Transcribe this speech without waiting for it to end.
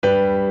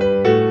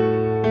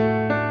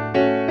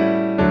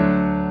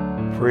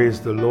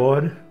Praise the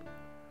Lord.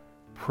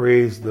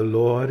 Praise the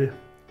Lord.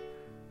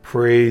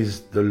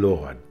 Praise the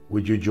Lord.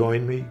 Would you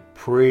join me?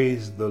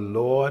 Praise the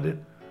Lord.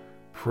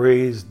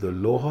 Praise the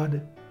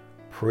Lord.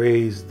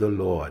 Praise the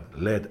Lord.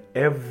 Let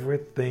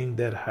everything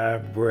that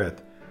have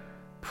breath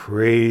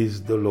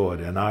praise the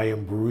Lord. And I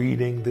am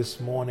breathing this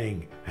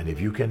morning. And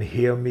if you can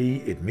hear me,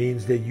 it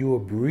means that you are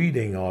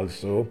breathing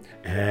also.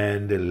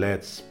 And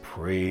let's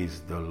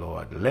praise the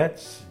Lord.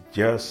 Let's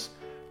just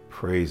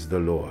praise the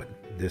Lord.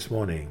 This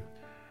morning,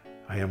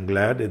 I am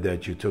glad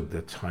that you took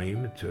the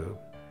time to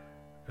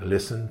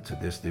listen to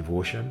this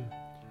devotion.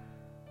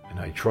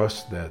 And I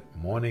trust that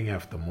morning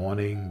after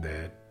morning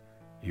that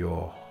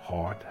your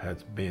heart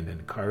has been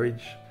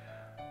encouraged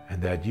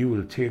and that you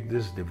will take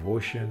this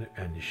devotion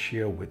and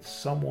share with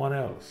someone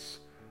else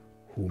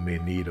who may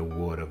need a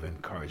word of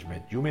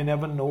encouragement. You may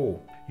never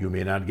know. You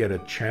may not get a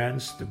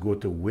chance to go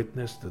to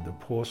witness to the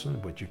person,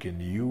 but you can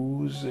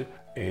use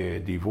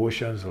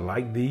devotions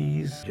like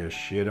these. Just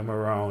share them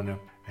around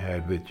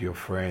and with your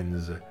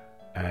friends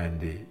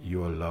and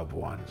your loved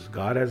ones.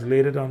 God has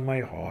laid it on my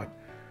heart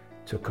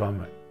to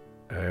come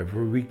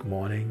every week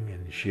morning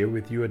and share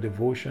with you a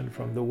devotion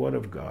from the Word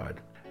of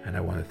God. And I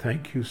want to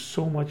thank you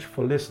so much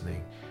for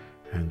listening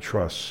and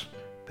trust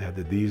that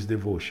these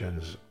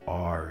devotions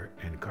are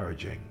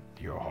encouraging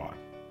your heart.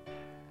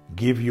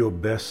 Give your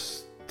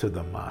best to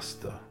the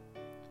Master.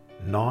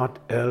 Naught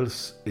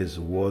else is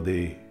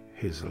worthy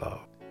his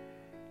love.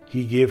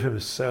 He gave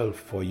himself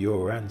for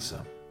your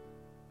ransom,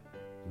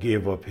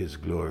 gave up his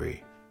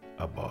glory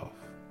above,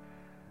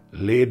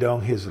 lay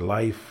down his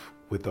life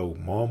without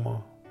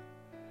murmur,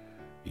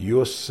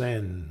 your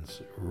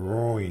sins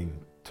ruined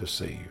to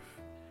save.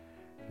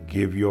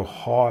 Give your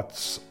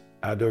heart's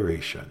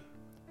adoration.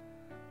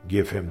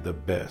 Give him the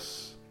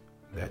best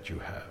that you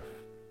have.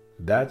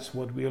 That's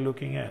what we are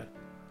looking at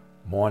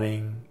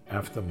morning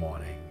after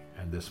morning.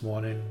 And this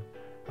morning,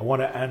 I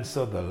want to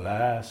answer the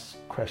last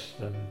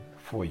question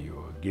for you,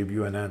 or give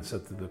you an answer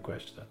to the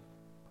question.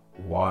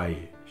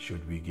 Why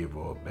should we give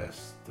our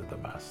best to the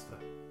Master?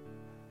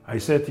 I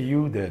said to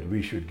you that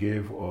we should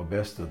give our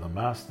best to the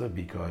Master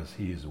because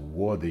he is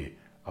worthy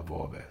of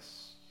our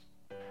best.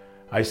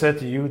 I said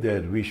to you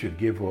that we should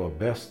give our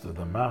best to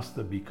the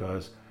Master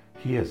because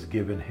he has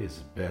given his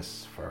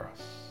best for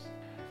us.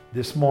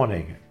 This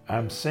morning,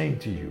 I'm saying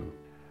to you,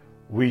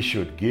 we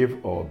should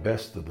give our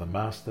best to the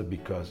Master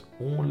because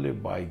only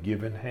by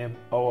giving him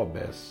our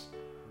best,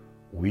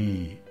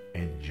 we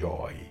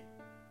enjoy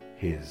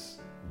his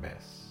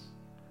best.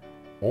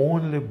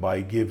 Only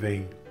by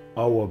giving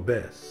our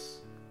best,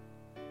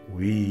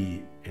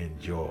 we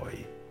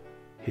enjoy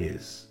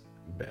his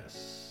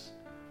best.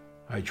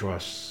 I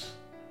trust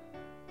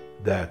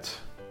that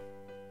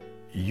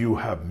you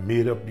have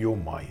made up your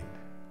mind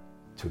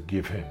to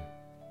give him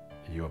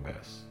your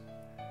best.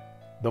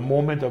 The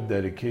moment of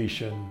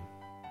dedication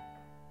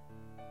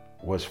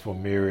was for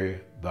Mary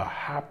the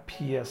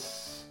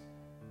happiest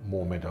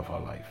moment of her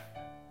life.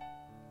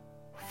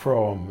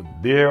 From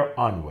there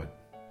onward,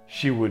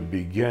 she would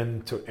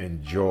begin to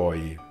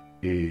enjoy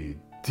a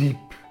deep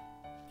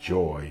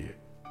joy,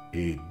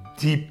 a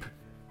deep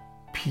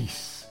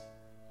peace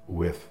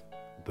with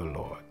the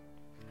Lord.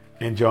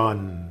 In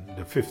John,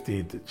 the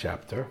 15th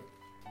chapter,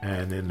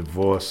 and in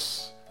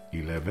verse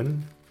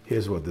 11,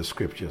 here's what the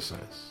scripture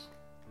says.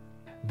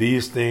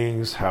 These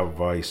things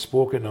have I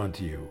spoken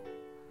unto you,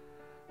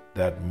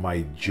 that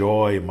my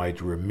joy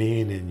might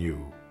remain in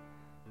you,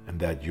 and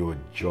that your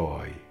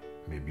joy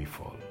may be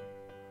full.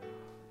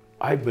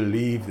 I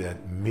believe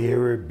that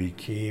Mary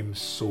became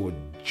so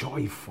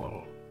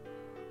joyful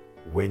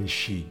when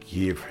she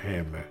gave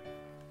him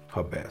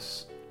her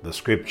best. The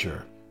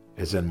scripture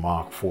is in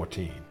Mark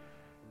 14.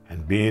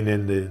 And being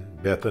in the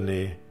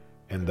Bethany,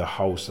 in the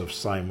house of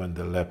Simon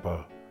the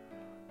leper,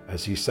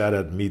 as he sat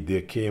at meat,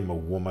 there came a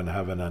woman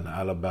having an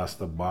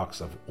alabaster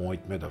box of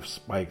ointment of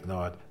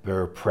spikenard,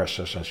 very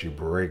precious, and she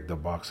brake the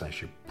box and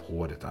she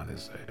poured it on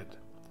his head.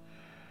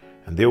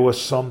 And there were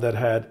some that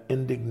had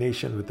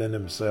indignation within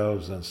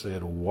themselves and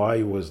said,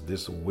 why was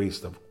this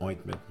waste of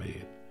ointment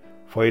made?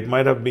 For it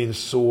might have been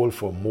sold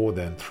for more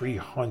than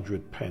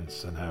 300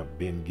 pence and have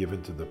been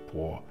given to the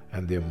poor.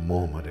 And they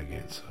murmured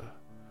against her.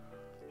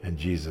 And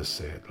Jesus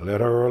said,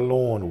 let her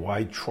alone,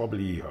 why trouble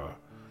ye her?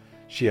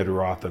 She had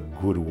wrought a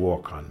good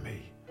work on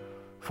me.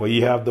 For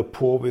ye have the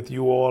poor with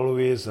you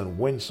always, and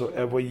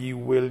whensoever ye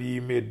will, ye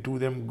may do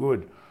them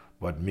good.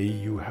 But me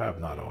you have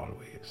not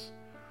always.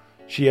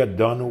 She had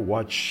done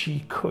what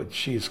she could.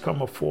 She is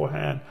come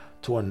aforehand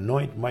to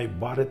anoint my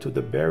body to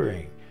the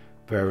burying.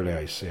 Verily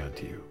I say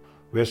unto you,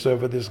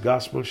 wheresoever this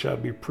gospel shall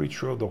be preached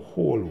throughout the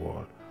whole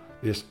world,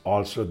 this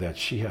also that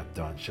she hath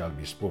done shall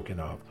be spoken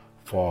of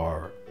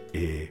for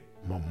a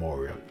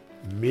memorial.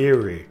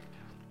 Mary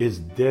is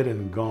dead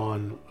and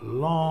gone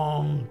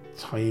long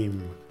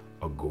time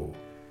ago.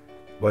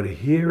 But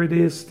here it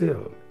is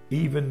still,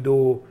 even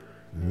though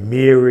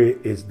Mary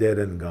is dead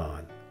and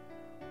gone.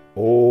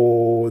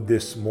 Oh,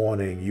 this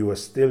morning you are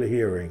still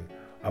hearing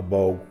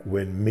about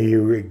when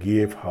Mary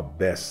gave her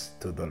best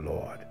to the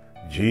Lord.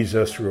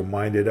 Jesus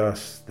reminded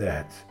us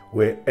that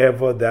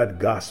wherever that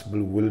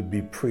gospel will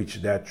be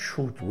preached, that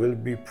truth will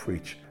be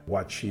preached,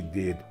 what she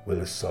did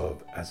will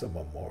serve as a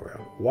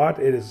memorial. What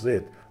is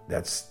it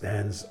that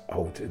stands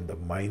out in the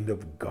mind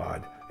of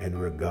God in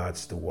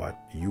regards to what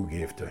you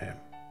gave to him?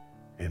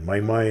 In my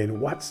mind,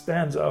 what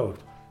stands out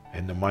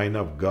in the mind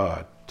of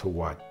God to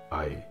what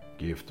I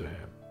gave to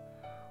him?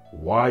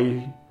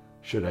 Why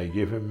should I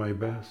give him my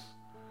best?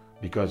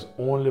 Because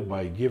only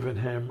by giving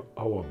him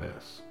our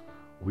best,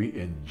 we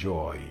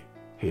enjoy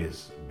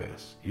his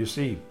best. You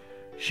see,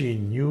 she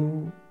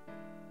knew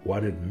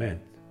what it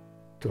meant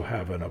to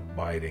have an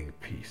abiding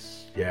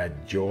peace. She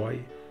had joy,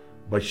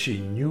 but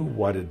she knew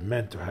what it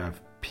meant to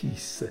have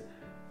peace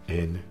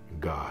in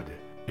God.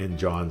 In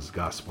John's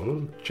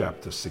Gospel,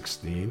 chapter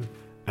 16,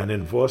 and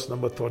in verse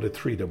number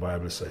 33, the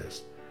Bible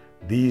says,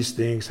 "These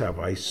things have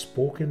I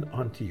spoken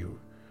unto you,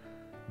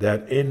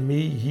 that in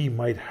me ye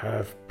might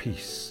have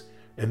peace.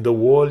 In the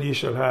world ye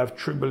shall have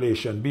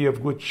tribulation. Be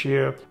of good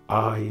cheer.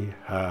 I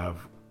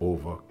have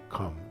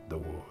overcome the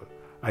world."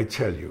 I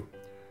tell you,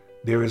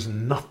 there is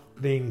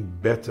nothing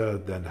better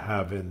than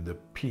having the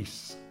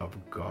peace of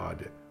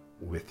God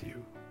with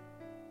you.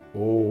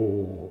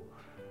 Oh,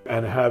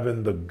 and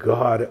having the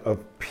God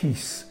of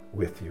peace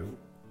with you.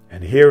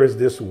 And here is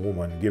this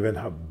woman giving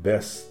her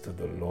best to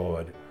the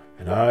Lord.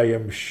 And I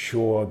am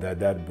sure that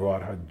that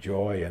brought her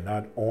joy. And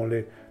not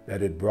only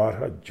that it brought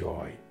her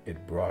joy,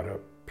 it brought her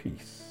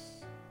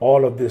peace.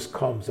 All of this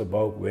comes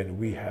about when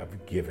we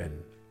have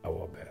given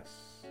our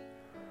best.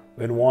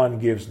 When one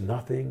gives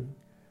nothing,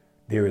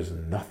 there is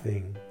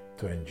nothing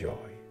to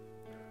enjoy.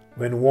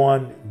 When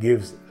one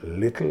gives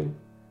little,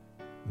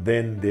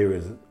 then there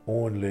is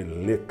only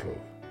little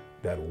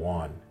that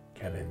one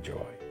can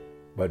enjoy.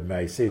 But may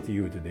I say to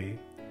you today,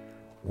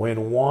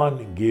 when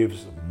one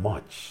gives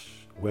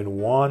much, when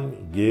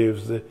one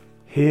gives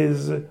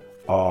his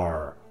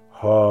or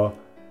her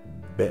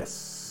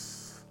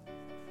best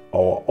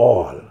or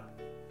all,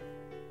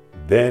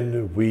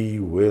 then we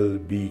will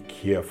be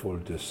careful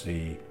to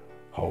see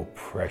how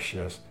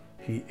precious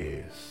he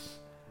is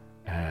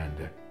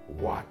and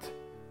what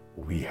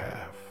we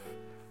have.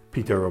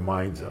 Peter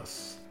reminds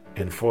us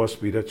in 1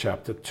 Peter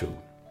chapter 2,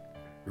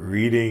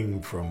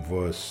 reading from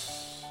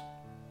verse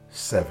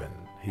 7,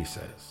 he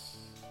says,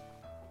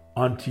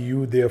 "Unto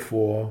you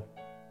therefore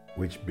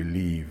which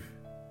believe,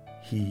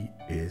 he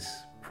is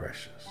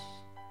precious.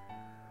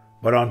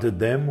 But unto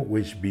them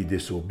which be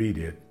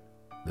disobedient,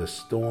 the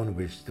stone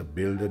which the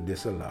builder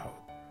disallowed,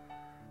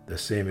 the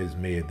same is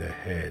made the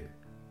head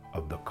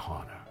of the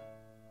corner."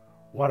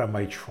 What am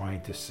I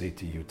trying to say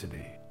to you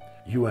today?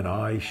 You and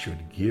I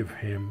should give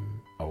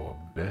him our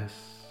best,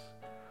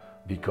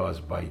 because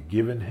by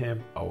giving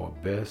him our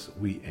best,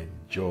 we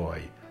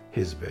enjoy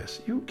his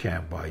best. You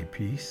can't buy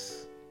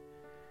peace.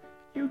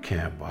 You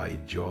can't buy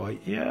joy.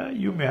 Yeah,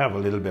 you may have a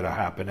little bit of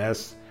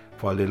happiness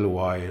for a little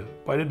while,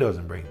 but it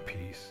doesn't bring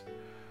peace.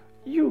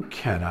 You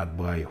cannot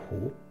buy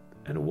hope.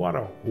 And what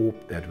a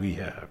hope that we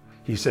have.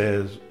 He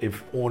says,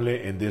 if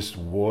only in this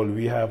world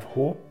we have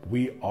hope,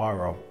 we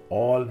are of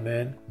all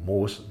men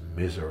most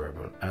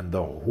miserable. And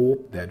the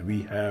hope that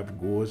we have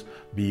goes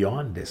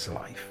beyond this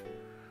life.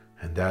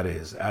 And that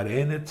is, at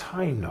any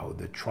time now,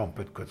 the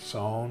trumpet could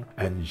sound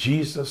and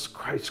Jesus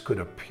Christ could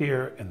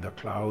appear in the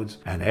clouds,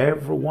 and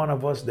every one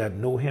of us that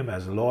know him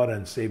as Lord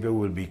and Savior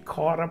will be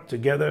caught up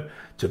together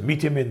to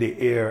meet him in the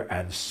air,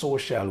 and so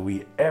shall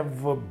we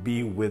ever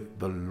be with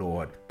the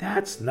Lord.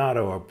 That's not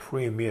our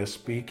premier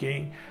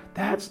speaking.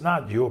 That's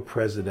not your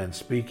president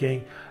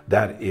speaking.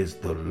 That is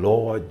the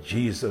Lord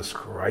Jesus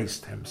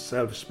Christ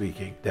himself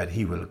speaking, that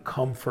he will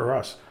come for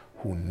us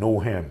who know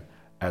him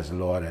as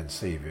Lord and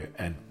Savior.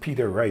 And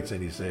Peter writes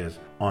and he says,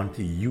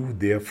 "Unto you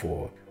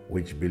therefore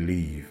which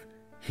believe,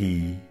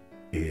 he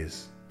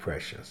is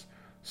precious."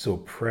 So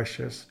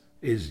precious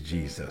is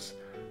Jesus,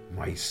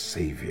 my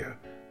Savior,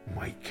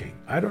 my King.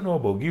 I don't know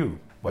about you,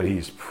 but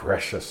he's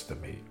precious to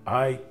me.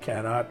 I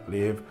cannot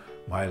live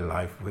my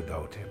life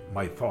without him.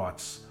 My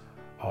thoughts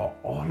are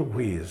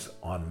always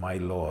on my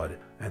Lord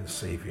and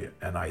Savior,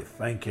 and I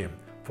thank him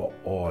for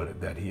all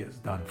that he has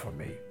done for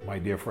me. My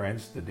dear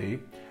friends, today,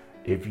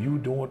 if you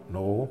don't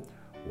know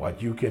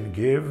what you can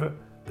give,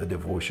 the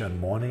devotion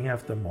morning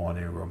after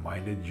morning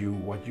reminded you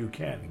what you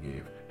can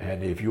give.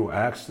 And if you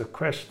ask the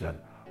question,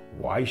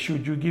 why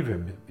should you give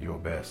him your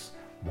best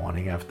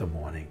morning after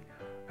morning?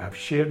 I've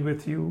shared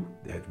with you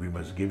that we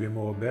must give him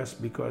our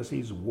best because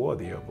he's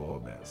worthy of our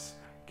best.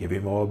 Give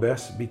him our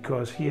best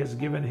because he has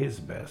given his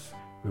best.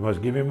 We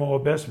must give him our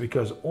best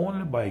because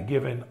only by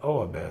giving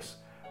our best,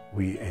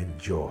 we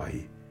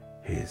enjoy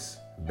his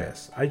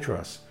best. I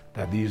trust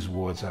that these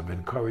words have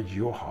encouraged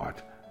your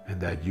heart and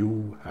that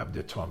you have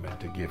determined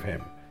to give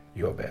him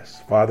your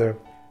best. Father,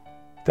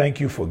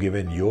 thank you for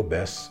giving your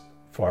best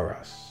for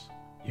us.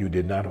 You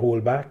did not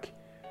hold back.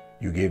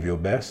 You gave your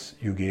best.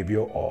 You gave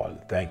your all.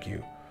 Thank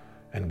you.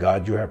 And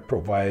God, you have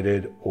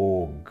provided,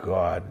 oh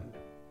God,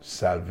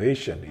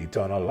 salvation,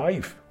 eternal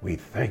life. We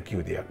thank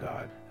you, dear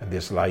God. And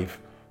this life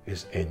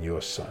is in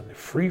your Son,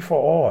 free for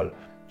all,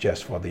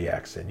 just for the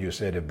accent. You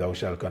said, if thou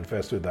shalt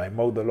confess with thy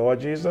mouth the Lord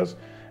Jesus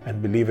and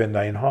believe in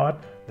thine heart,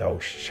 thou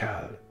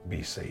shalt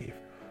be saved.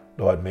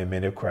 Lord, may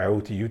many cry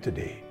out to you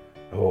today,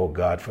 oh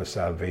God, for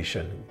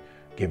salvation,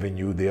 giving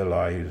you their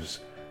lives,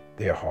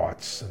 their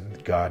hearts,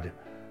 and God,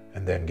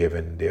 and then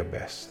giving their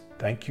best.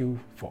 Thank you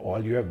for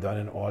all you have done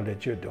and all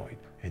that you're doing.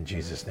 In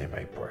Jesus' name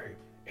I pray.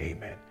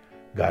 Amen.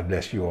 God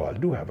bless you all.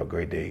 Do have a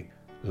great day.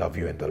 Love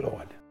you in the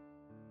Lord.